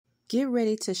Get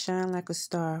ready to shine like a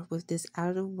star with this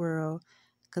out-of-the-world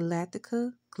Galactic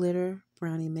Glitter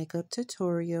Brownie Makeup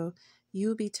tutorial.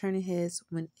 You'll be turning heads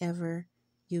whenever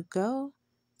you go.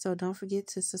 So don't forget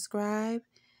to subscribe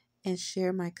and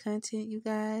share my content, you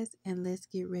guys. And let's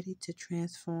get ready to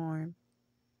transform.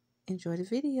 Enjoy the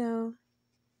video.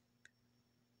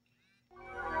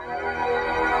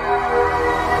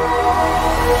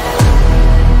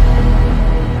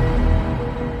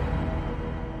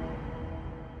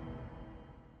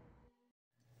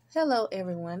 Hello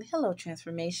everyone, hello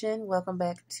transformation, welcome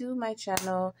back to my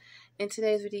channel. In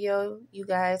today's video you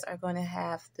guys are going to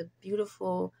have the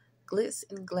beautiful glitz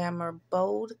and glamour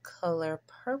bold color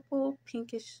purple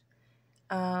pinkish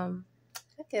I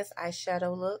guess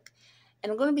eyeshadow look,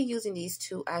 and I'm going to be using these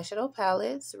two eyeshadow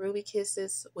palettes, Ruby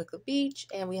Kisses Wicked Beach,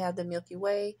 and we have the Milky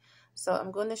Way. So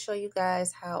I'm going to show you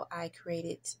guys how I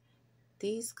created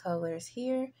these colors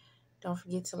here. Don't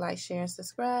forget to like, share, and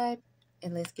subscribe,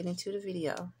 and let's get into the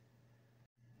video.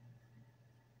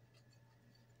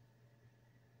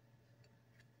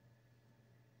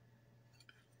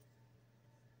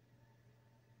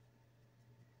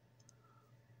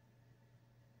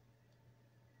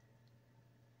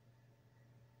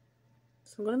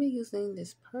 So I'm going to be using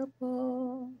this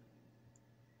purple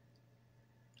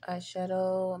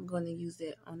eyeshadow. I'm going to use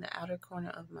it on the outer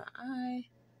corner of my eye.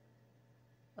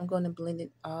 I'm going to blend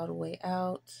it all the way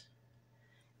out.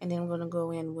 And then I'm going to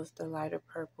go in with the lighter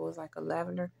purple. It's like a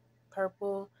lavender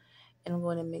purple. And I'm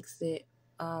going to mix it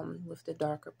with the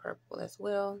darker purple as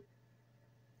well.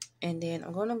 And then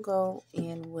I'm going to go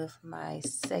in with my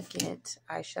second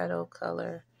eyeshadow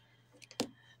color.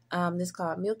 This is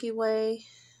called Milky Way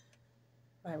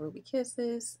by Ruby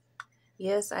Kisses.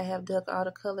 Yes, I have dug all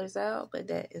the colors out, but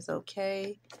that is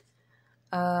okay.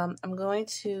 I'm going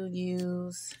to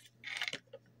use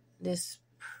this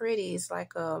pretty, it's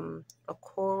like a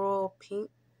coral pink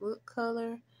look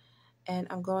color, and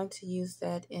I'm going to use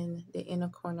that in the inner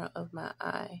corner of my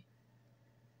eye.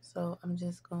 So I'm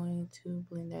just going to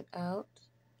blend that out.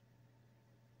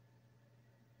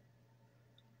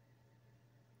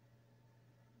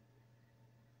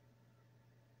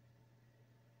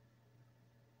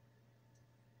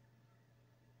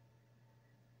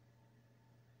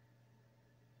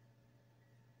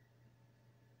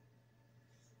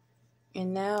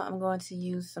 And now I'm going to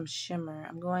use some shimmer.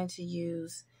 I'm going to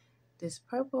use this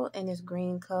purple and this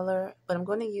green color, but I'm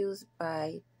going to use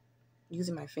by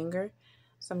using my finger.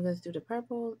 So I'm going to do the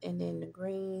purple and then the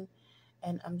green,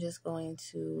 and I'm just going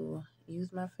to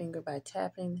use my finger by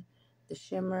tapping the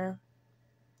shimmer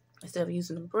instead of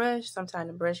using the brush. Sometimes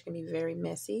the brush can be very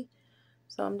messy.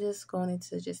 So I'm just going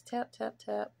to just tap, tap,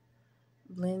 tap,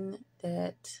 blend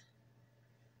that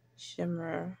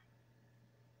shimmer.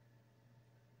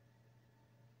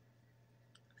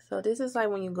 So this is like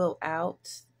when you go out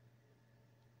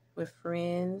with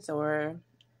friends or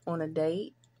on a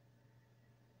date.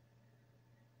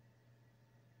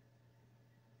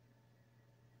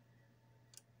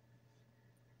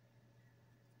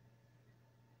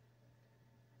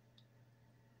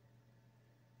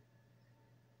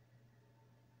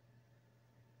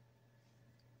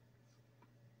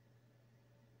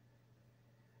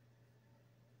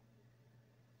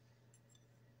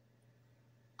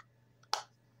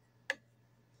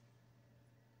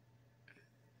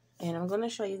 And I'm going to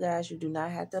show you guys you do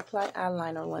not have to apply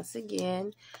eyeliner once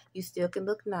again. You still can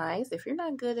look nice. If you're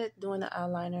not good at doing the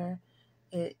eyeliner,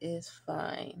 it is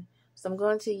fine. So I'm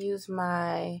going to use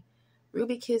my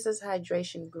Ruby Kisses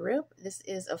Hydration Grip. This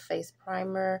is a face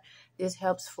primer. This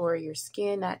helps for your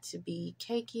skin not to be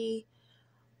cakey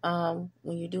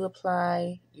when you do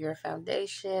apply your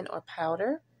foundation or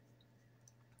powder.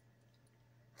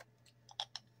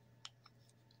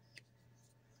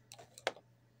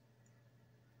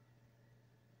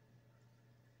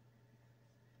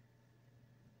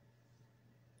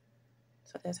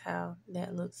 So that's how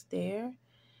that looks there.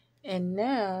 And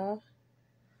now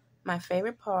my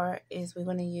favorite part is we're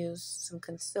going to use some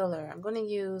concealer. I'm going to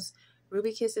use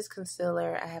Ruby Kisses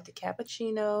concealer. I have the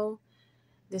Cappuccino.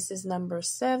 This is number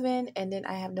 7. And then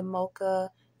I have the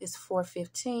Mocha. It's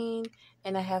 415.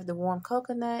 And I have the Warm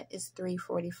Coconut. It's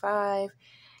 345.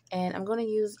 And I'm going to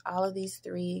use all of these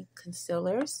 3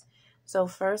 concealers. So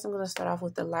first I'm going to start off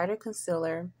with the lighter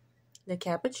concealer, the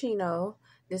Cappuccino.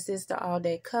 This is the All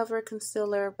Day Cover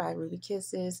Concealer by Ruby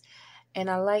Kisses. And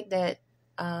I like that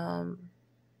the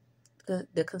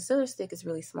concealer stick is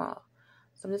really small.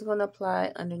 So I'm just going to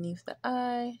apply underneath the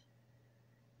eye.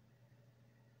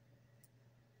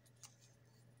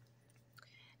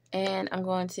 And I'm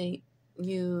going to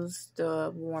use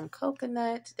the Warm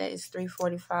Coconut. That is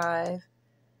 345.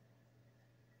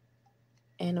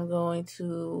 And I'm going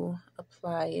to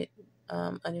apply it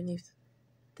underneath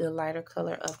the lighter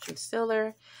color of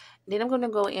concealer. Then I'm going to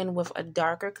go in with a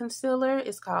darker concealer.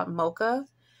 It's called Mocha.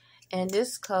 And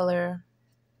this color,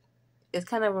 it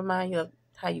kind of reminds you of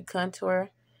how you contour.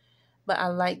 But I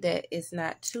like that it's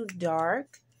not too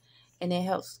dark. And it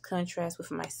helps contrast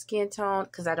with my skin tone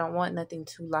because I don't want nothing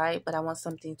too light, but I want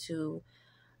something to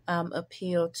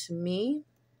appeal to me.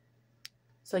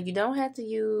 So you don't have to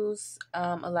use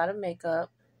a lot of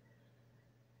makeup,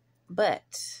 but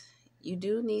you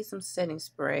do need some setting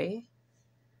spray.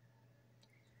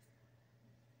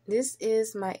 This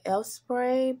is my e.l.f.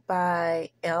 spray by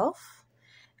e.l.f.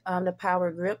 The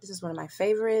Power Grip. This is one of my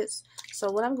favorites.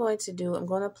 So what I'm going to do, I'm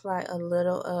going to apply a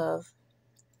little of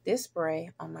this spray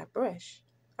on my brush.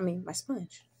 My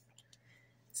sponge.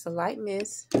 It's a light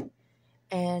mist.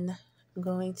 And I'm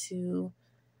going to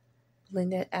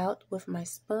blend that out with my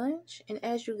sponge. And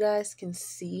as you guys can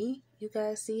see,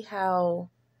 how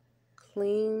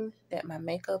clean that my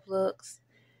makeup looks.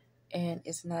 And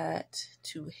it's not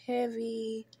too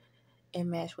heavy. It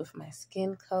matched with my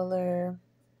skin color.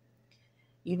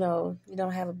 You know, you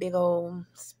don't have a big old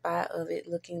spot of it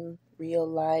looking real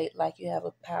light, like you have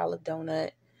a pile of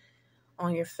donut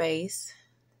on your face.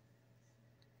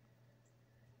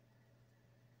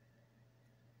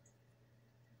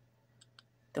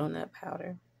 Donut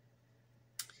powder.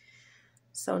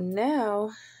 So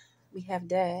now we have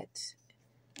that.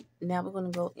 Now we're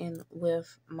going to go in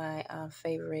with my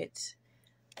favorite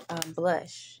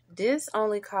blush. This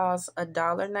only costs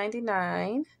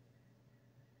 $1.99.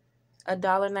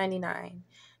 $1.99.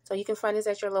 So you can find this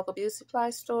at your local beauty supply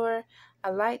store.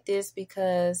 I like this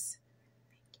because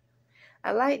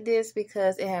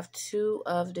it have two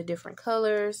of the different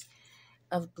colors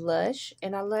of blush,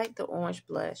 and I like the orange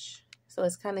blush. So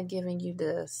it's kind of giving you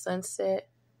the sunset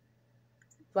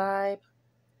vibe.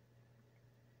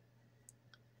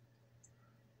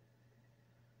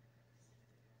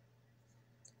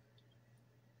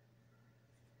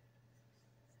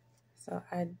 So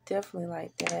I definitely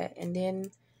like that. And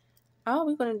then all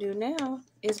we're going to do now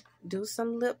is do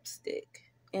some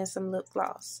lipstick and some lip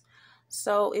gloss.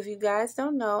 So if you guys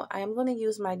don't know, I am going to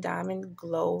use my Diamond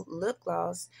Glow Lip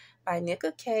Gloss by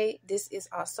Nicka K. This is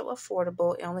also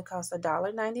affordable. It only costs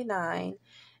 $1.99.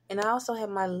 And I also have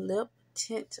my lip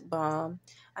tint balm.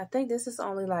 I think this is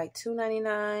only like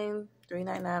 $2.99,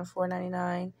 $3.99,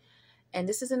 $4.99. And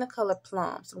this is in the color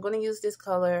Plum. So I'm going to use this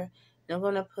color and I'm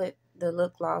going to put the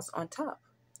lip gloss on top.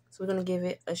 So we're going to give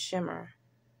it a shimmer.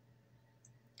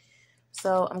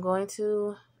 So I'm going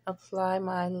to apply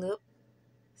my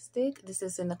lipstick. This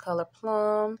is in the color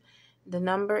Plum. The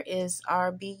number is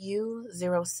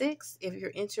RBU06. If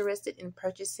you're interested in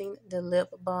purchasing the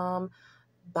lip balm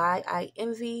by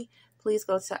iEnvy, please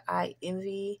go to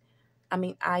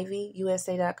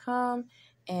ivyusa.com,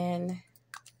 and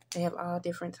they have all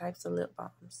different types of lip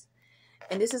balms.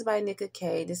 And this is by Nicka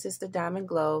K. This is the Diamond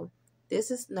Glow.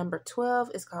 This is number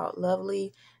 12. It's called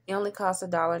Lovely. It only costs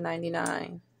 $1.99.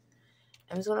 I'm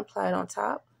just going to apply it on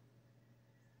top.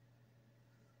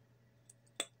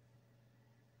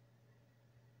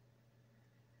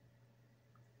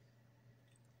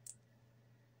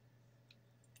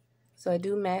 So I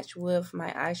do match with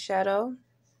my eyeshadow.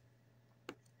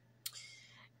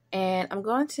 And I'm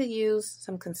going to use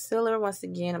some concealer once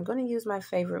again. I'm going to use my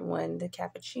favorite one, the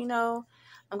Cappuccino.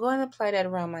 I'm going to apply that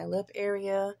around my lip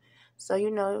area. So,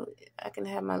 you know, I can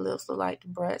have my lips look like the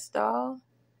Bratz doll.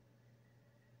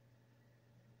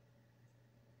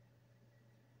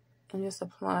 I'm just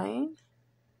applying.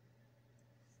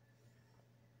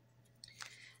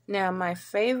 Now, my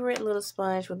favorite little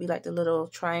sponge would be like the little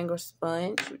triangle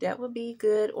sponge. That would be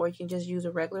good. Or you can just use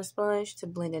a regular sponge to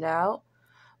blend it out.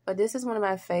 But this is one of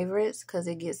my favorites because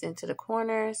it gets into the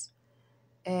corners.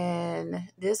 And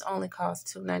this only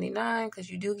costs $2.99 because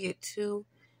you do get two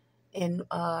in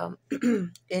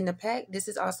in the pack. This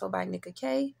is also by Nicka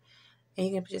K. And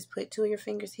you can just put two of your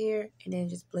fingers here and then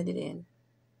just blend it in.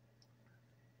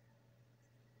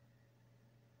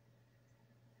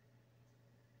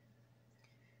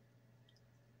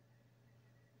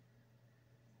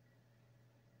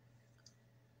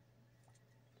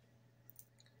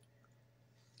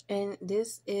 And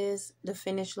this is the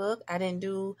finished look. I didn't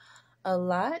do a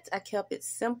lot. I kept it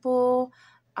simple.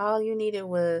 All you needed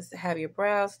was to have your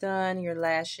brows done, your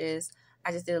lashes.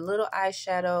 I just did a little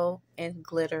eyeshadow and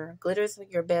glitter. Glitter is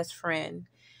your best friend.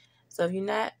 So if you're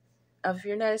not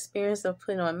experienced of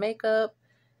putting on makeup,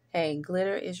 hey,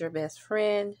 glitter is your best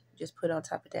friend. Just put it on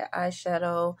top of that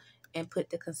eyeshadow and put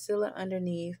the concealer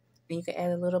underneath. And you can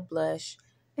add a little blush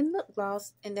and lip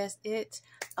gloss, and that's it.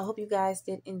 I hope you guys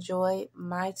did enjoy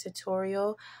my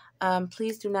tutorial.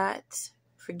 Please do not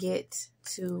forget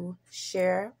to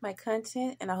share my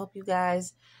content, and I hope you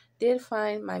guys did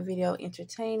find my video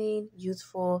entertaining,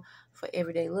 useful for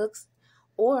everyday looks,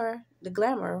 or the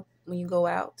glamour when you go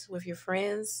out with your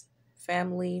friends,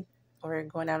 family, or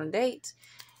going out on a date.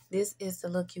 This is the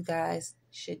look you guys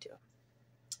should do.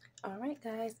 All right,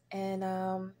 guys, and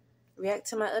react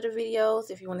to my other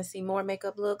videos if you want to see more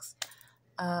makeup looks.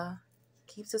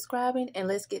 Keep subscribing, and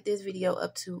let's get this video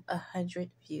up to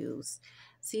 100 views.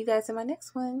 See you guys in my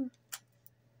next one.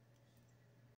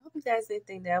 I hope you guys didn't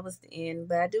think that was the end,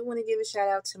 but I do want to give a shout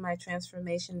out to my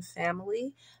transformation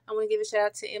family. I want to give a shout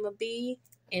out to Emma B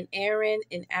and Aaron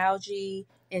and Algie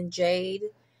and Jade,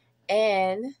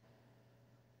 and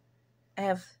I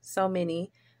have so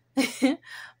many.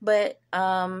 But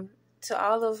to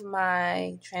all of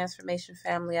my transformation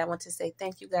family, I want to say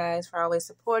thank you guys for always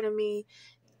supporting me,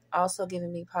 also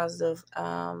giving me positive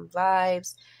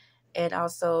vibes, and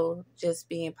also just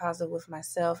being positive with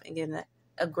myself and getting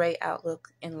a great outlook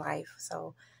in life.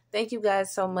 So thank you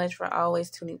guys so much for always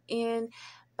tuning in.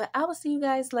 But I will see you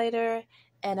guys later,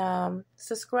 and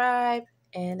subscribe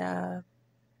and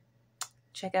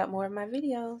check out more of my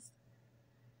videos.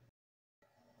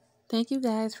 Thank you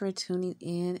guys for tuning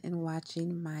in and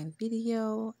watching my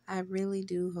video. I really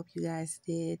do hope you guys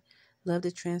did love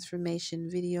the transformation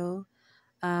video.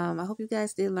 I hope you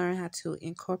guys did learn how to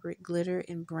incorporate glitter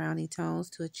and brownie tones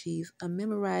to achieve a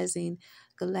memorizing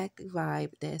galactic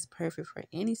vibe that is perfect for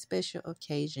any special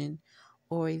occasion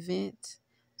or event.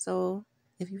 So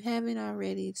if you haven't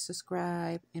already,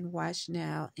 subscribe and watch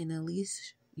now and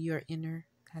unleash your inner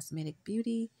cosmetic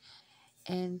beauty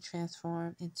and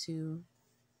transform into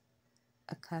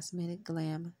a cosmetic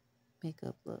glam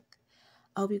makeup look.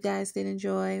 I hope you guys did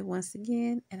enjoy once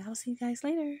again, and I'll see you guys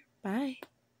later. Bye.